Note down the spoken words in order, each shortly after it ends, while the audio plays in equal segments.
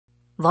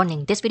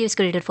Warning, this video is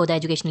created for the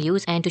educational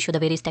use and to show the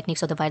various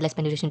techniques of the wireless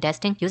penetration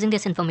testing. Using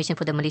this information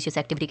for the malicious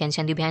activity can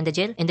send you behind the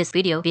jail. In this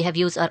video, we have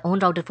used our own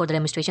router for the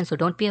demonstration, so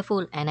don't be a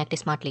fool and act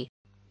smartly.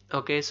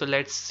 Okay, so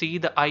let's see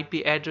the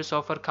IP address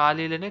of our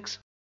Kali Linux.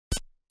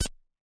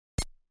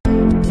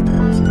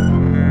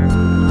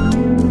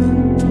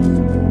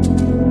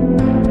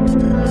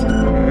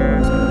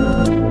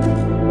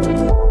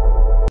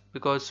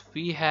 Because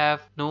we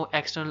have no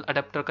external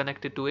adapter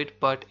connected to it,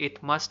 but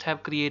it must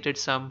have created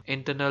some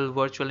internal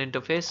virtual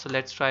interface. So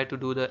let's try to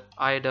do the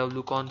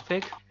IW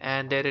config,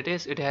 and there it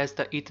is. It has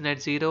the Ethernet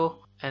 0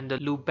 and the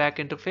loopback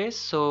interface.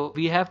 So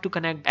we have to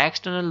connect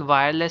external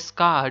wireless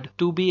card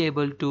to be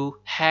able to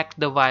hack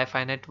the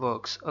Wi-Fi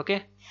networks.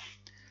 Okay,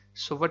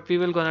 so what we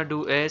will gonna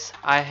do is,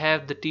 I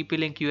have the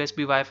TP-Link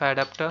USB Wi-Fi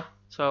adapter,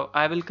 so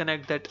I will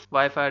connect that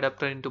Wi-Fi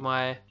adapter into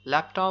my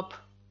laptop.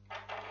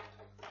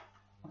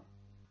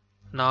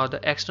 Now the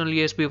external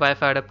USB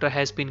Wi-Fi adapter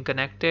has been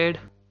connected.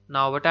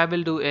 Now what I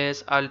will do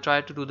is, I'll try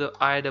to do the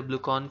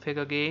IW config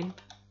again.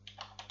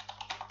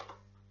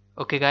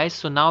 Okay guys,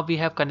 so now we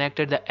have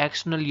connected the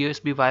external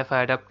USB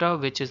Wi-Fi adapter,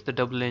 which is the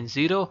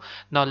WLAN0.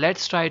 Now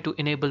let's try to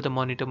enable the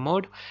monitor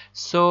mode.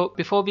 So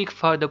before we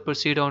further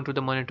proceed on to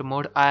the monitor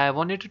mode, I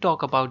wanted to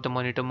talk about the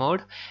monitor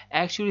mode.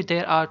 Actually,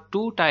 there are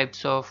two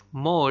types of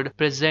mode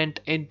present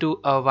into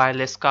a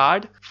wireless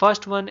card.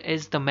 First one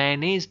is the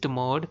managed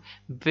mode,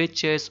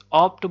 which is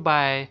opted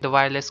by the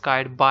wireless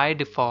card by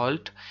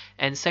default,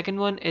 and second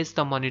one is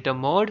the monitor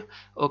mode.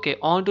 Okay,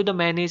 onto the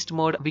managed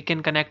mode, we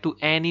can connect to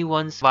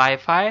anyone's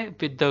Wi-Fi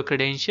with the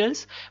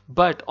credentials,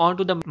 but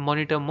onto the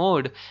monitor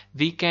mode,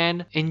 we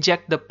can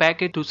inject the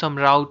packet to some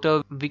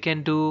router. We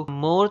can do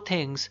more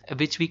things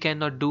which we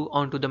cannot do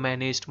onto the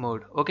managed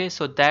mode. Okay,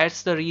 so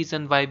that's the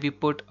reason why we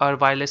put our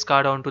wireless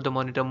card onto the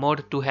monitor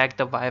mode, to hack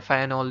the Wi-Fi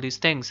and all these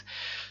things.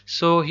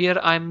 So here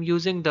I'm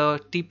using the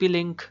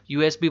TP-Link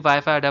USB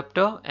Wi-Fi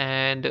adapter,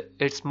 and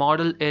its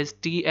model is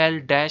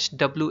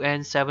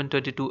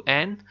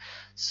TL-WN722N.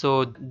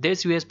 So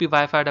this USB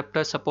Wi-Fi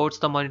adapter supports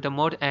the monitor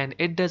mode, and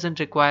it doesn't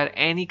require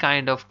any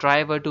kind of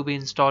driver to be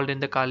installed in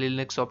the Kali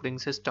Linux operating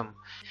system.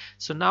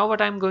 So now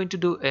what I'm going to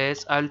do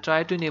is, I'll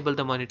try to enable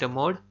the monitor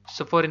mode.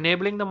 So for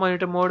enabling the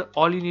monitor mode,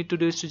 all you need to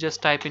do is to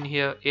just type in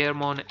here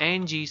airmon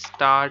ng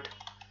start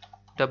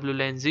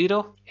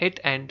WLAN0, hit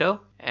enter,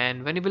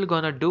 and when you will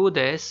gonna do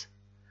this,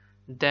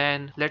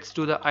 then let's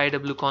do the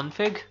IW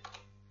config,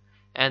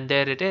 and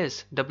there it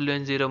is,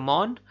 WLAN0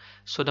 mon.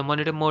 So the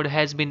monitor mode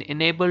has been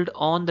enabled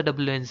on the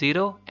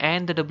WLAN0,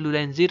 and the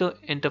WLAN0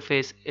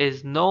 interface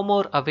is no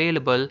more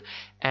available,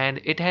 and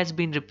it has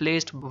been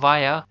replaced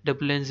via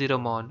WLAN0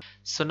 mon.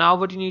 So now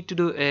what you need to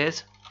do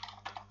is,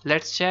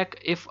 let's check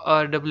if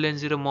our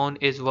WLAN0 mon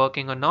is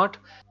working or not.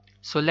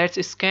 So let's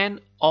scan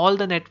all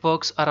the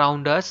networks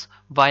around us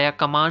via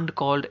command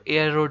called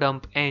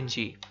aerodump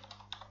ng.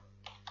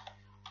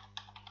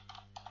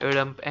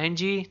 Aerodump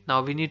ng.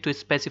 Now we need to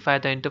specify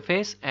the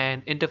interface,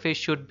 and interface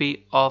should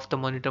be of the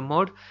monitor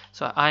mode.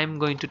 So I'm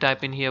going to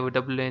type in here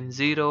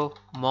WLAN0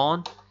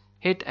 mon,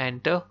 hit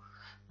enter.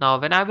 Now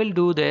when I will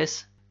do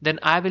this, then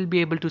I will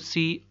be able to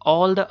see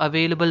all the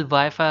available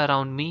Wi-Fi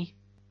around me.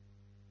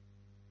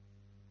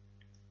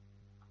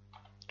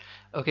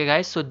 Okay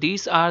guys, so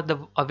these are the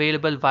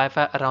available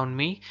Wi-Fi around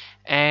me,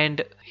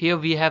 and here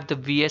we have the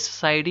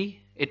VSSID.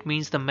 It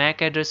means the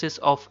MAC addresses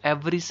of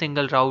every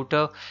single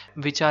router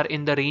which are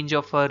in the range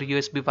of our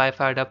USB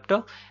Wi-Fi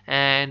adapter,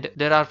 and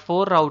there are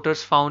 4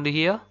 routers found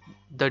here.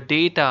 The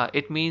data,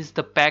 it means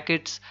the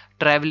packets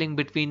traveling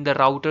between the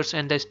routers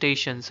and the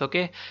stations.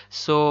 Okay,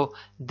 so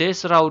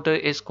this router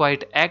is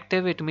quite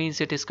active. It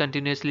means it is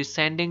continuously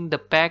sending the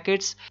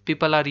packets.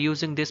 People are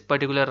using this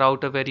particular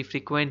router very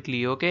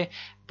frequently. Okay,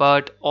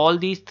 but all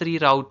these 3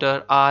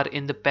 routers are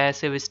in the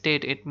passive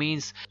state. It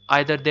means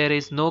either there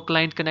is no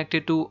client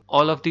connected to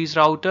all of these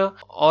routers,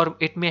 or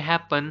it may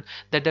happen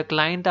that the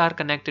client are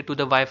connected to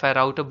the Wi-Fi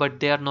router, but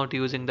they are not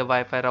using the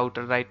Wi-Fi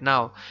router right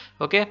now.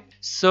 Okay,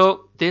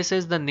 so this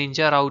is the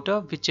Ninja router,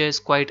 which is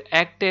quite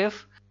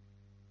active,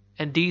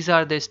 and these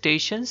are the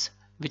stations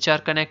which are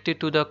connected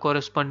to the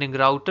corresponding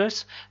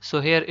routers.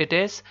 So here it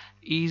is,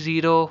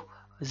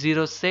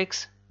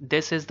 E006.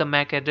 This is the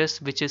MAC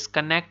address which is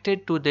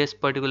connected to this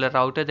particular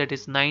router, that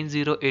is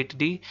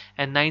 908D,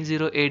 and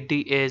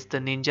 908D is the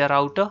Ninja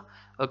router.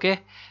 Okay,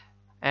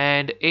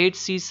 and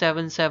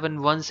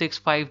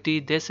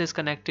 8C77165D, this is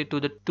connected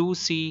to the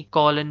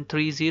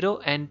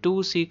 2C:30, and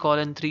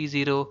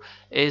 2C:30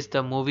 is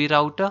the movie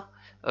router.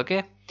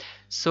 Okay,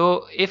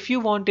 so if you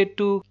wanted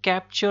to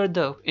capture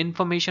the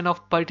information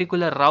of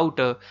particular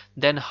router,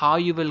 then how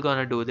you will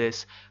gonna do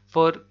this?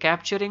 For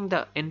capturing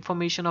the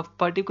information of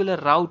particular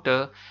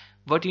router,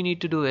 what you need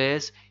to do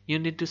is, you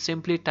need to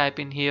simply type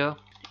in here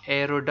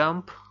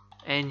aerodump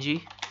ng,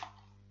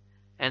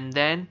 and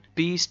then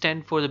B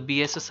stand for the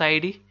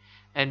BSSID,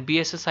 and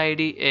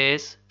BSSID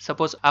is,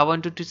 suppose I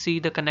wanted to see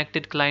the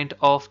connected client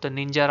of the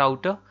Ninja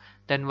router,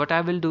 then what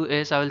I will do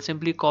is, I will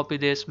simply copy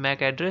this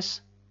MAC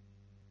address,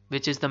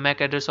 which is the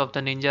MAC address of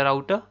the Ninja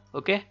router.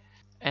 Okay,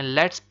 and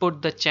let's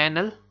put the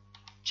channel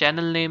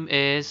name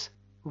is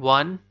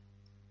 1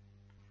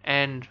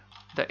 and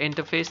the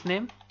interface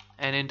name,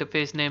 and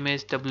interface name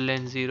is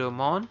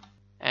WN0mon,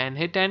 and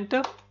hit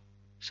enter.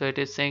 So it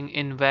is saying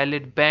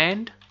invalid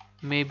band.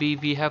 Maybe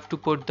we have to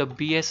put the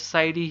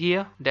BSSID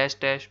here, dash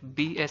dash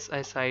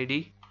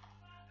BSSID,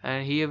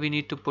 and here we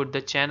need to put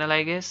the channel,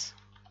 I guess.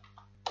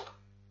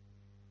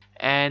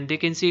 And you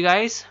can see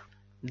guys,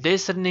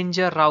 this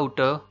Ninja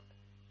router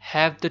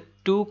have the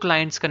two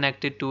clients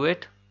connected to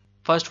it.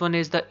 First one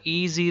is the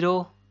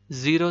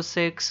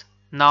E006.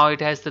 Now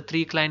it has the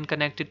 3 client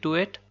connected to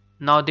it.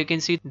 Now they can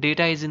see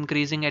data is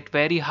increasing at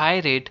very high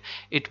rate.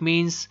 It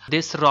means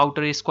this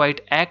router is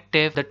quite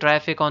active. The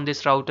traffic on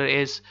this router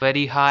is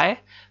very high.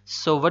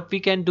 So what we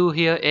can do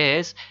here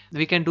is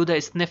we can do the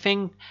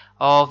sniffing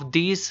of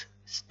these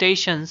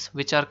stations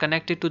which are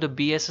connected to the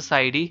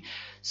BSSID.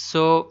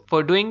 So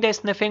for doing the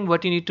sniffing,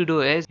 what you need to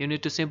do is you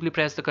need to simply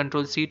press the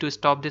Ctrl C to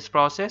stop this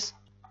process.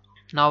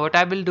 Now what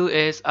I will do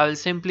is I will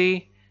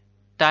simply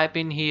type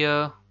in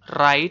here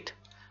write,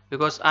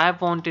 because I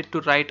wanted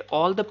to write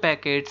all the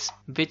packets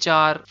which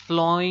are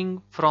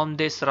flowing from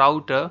this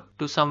router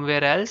to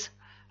somewhere else.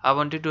 I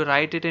wanted to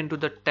write it into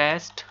the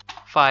test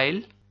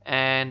file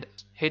and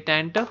hit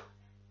enter.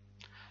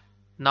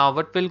 Now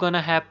what will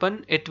gonna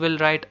happen, it will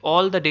write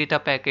all the data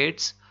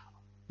packets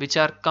which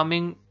are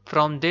coming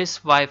from this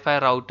Wi-Fi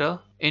router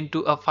into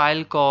a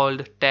file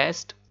called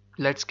test.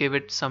 Let's give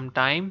it some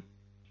time.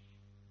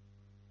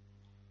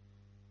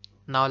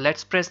 Now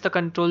let's press the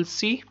Ctrl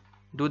C,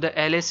 do the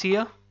ls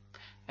here,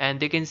 and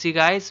they can see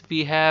guys,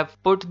 we have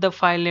put the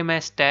file name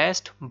as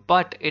test,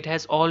 but it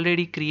has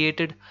already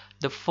created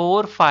the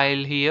 4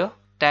 file here,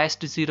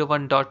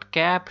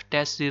 test01.cap,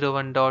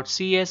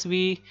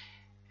 test01.csv,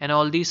 and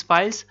all these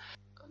files.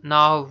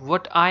 Now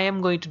what I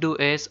am going to do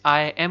is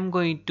I am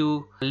going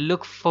to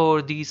look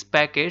for these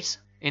packets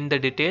in the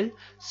detail.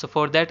 So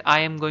for that I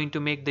am going to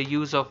make the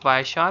use of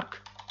Wireshark.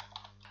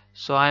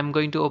 So I am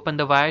going to open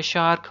the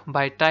Wireshark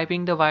by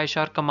typing the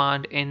Wireshark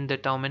command in the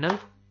terminal.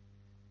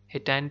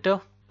 Hit enter.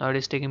 Now it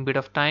is taking a bit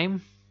of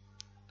time.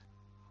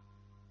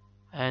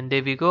 And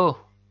there we go.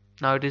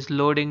 Now it is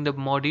loading the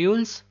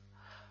modules.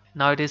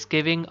 Now it is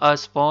giving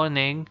us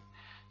warning.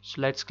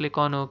 So let's click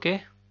on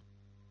OK.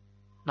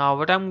 Now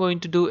what I'm going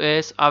to do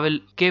is I will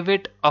give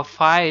it a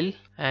file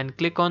and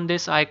click on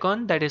this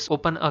icon, that is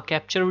open a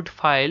captured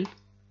file,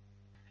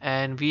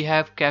 and we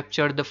have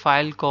captured the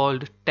file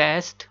called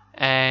test,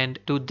 and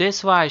to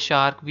this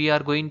Wireshark we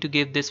are going to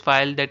give this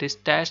file, that is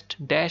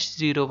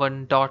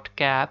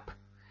test-01.cap.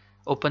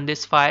 Open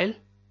this file.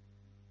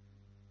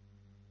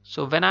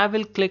 So when I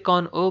will click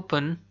on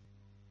open,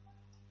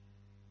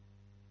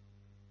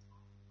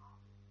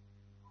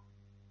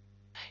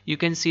 you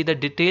can see the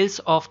details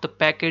of the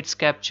packets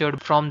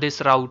captured from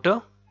this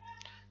router.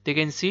 They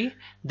can see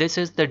this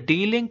is the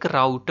D-Link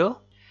router,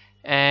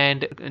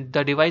 and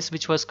the device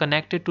which was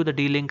connected to the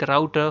D-Link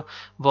router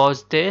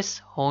was this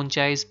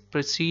Honchai's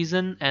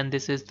Precision, and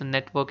this is the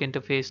network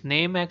interface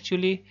name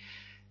actually.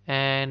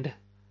 And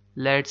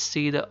let's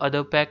see the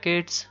other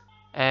packets,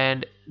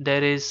 and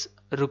there is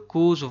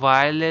Ruku's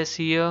wireless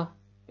here.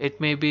 It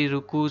may be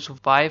Ruku's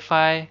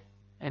Wi-Fi,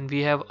 and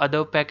we have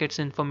other packets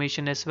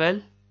information as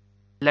well.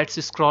 Let's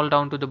scroll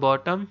down to the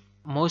bottom.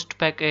 Most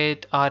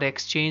packets are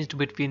exchanged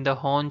between the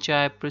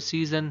Honchai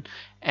Precision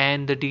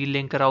and the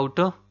D-Link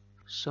router.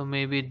 So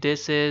maybe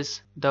this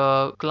is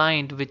the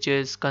client which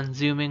is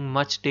consuming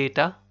much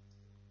data.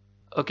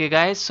 Okay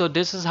guys, so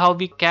this is how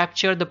we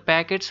capture the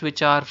packets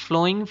which are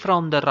flowing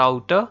from the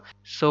router.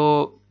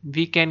 So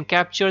we can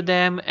capture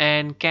them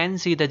and can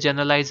see the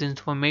generalized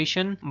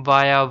information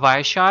via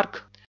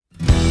Wireshark.